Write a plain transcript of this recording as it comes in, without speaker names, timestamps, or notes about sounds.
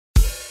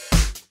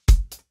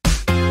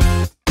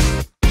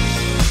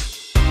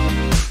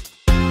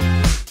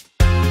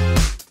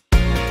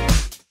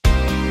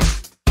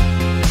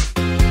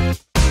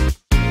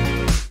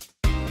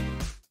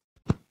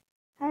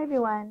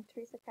everyone,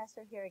 Teresa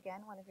Castro here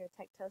again, one of your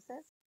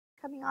Tectosas,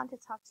 coming on to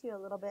talk to you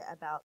a little bit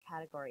about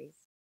categories.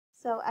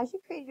 So as you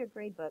created your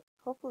gradebook,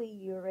 hopefully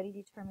you already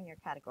determined your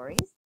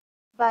categories,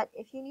 but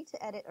if you need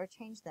to edit or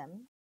change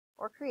them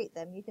or create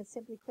them, you can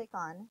simply click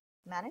on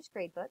Manage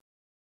Gradebook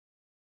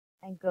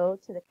and go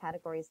to the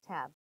Categories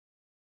tab.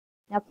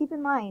 Now keep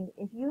in mind,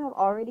 if you have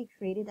already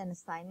created an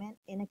assignment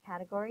in a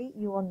category,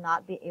 you will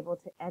not be able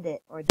to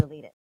edit or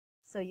delete it.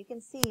 So you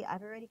can see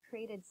I've already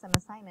created some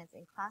assignments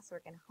in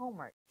classwork and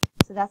homework,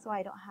 so that's why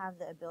I don't have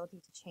the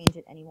ability to change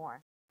it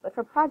anymore. But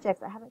for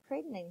projects, I haven't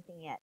created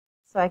anything yet,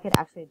 so I could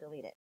actually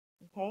delete it.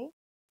 Okay?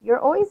 You're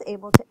always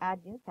able to add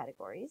new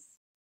categories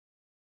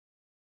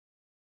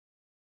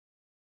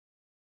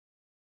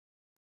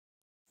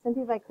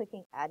simply by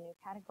clicking Add New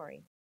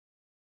Category.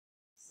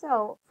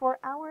 So for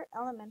our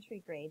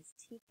elementary grades,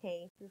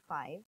 TK through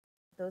 5,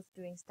 those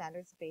doing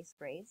standards-based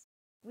grades,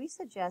 we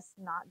suggest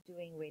not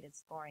doing weighted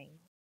scoring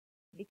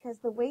because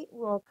the weight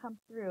will come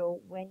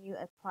through when you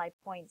apply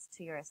points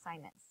to your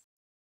assignments.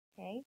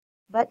 Okay?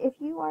 But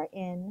if you are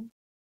in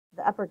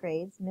the upper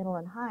grades, middle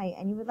and high,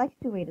 and you would like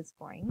to do weighted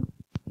scoring,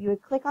 you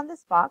would click on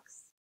this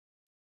box,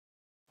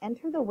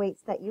 enter the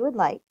weights that you would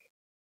like,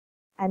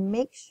 and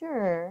make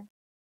sure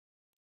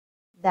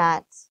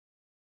that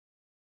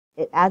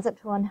it adds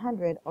up to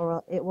 100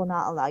 or it will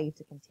not allow you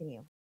to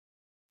continue.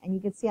 And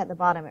you can see at the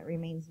bottom it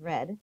remains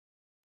red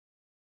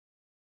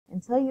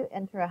until you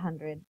enter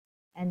 100,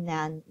 and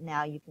then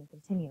now you can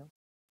continue.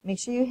 Make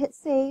sure you hit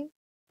save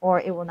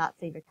or it will not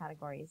save your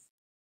categories.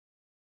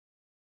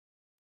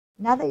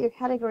 Now that your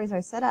categories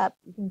are set up,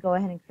 you can go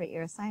ahead and create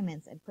your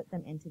assignments and put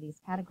them into these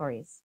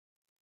categories.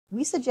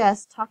 We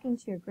suggest talking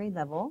to your grade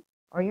level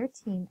or your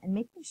team and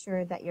making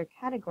sure that your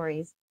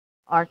categories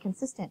are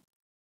consistent,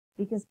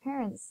 because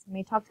parents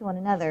may talk to one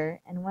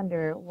another and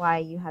wonder why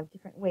you have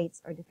different weights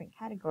or different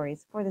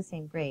categories for the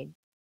same grade.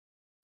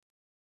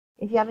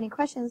 If you have any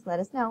questions, let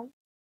us know.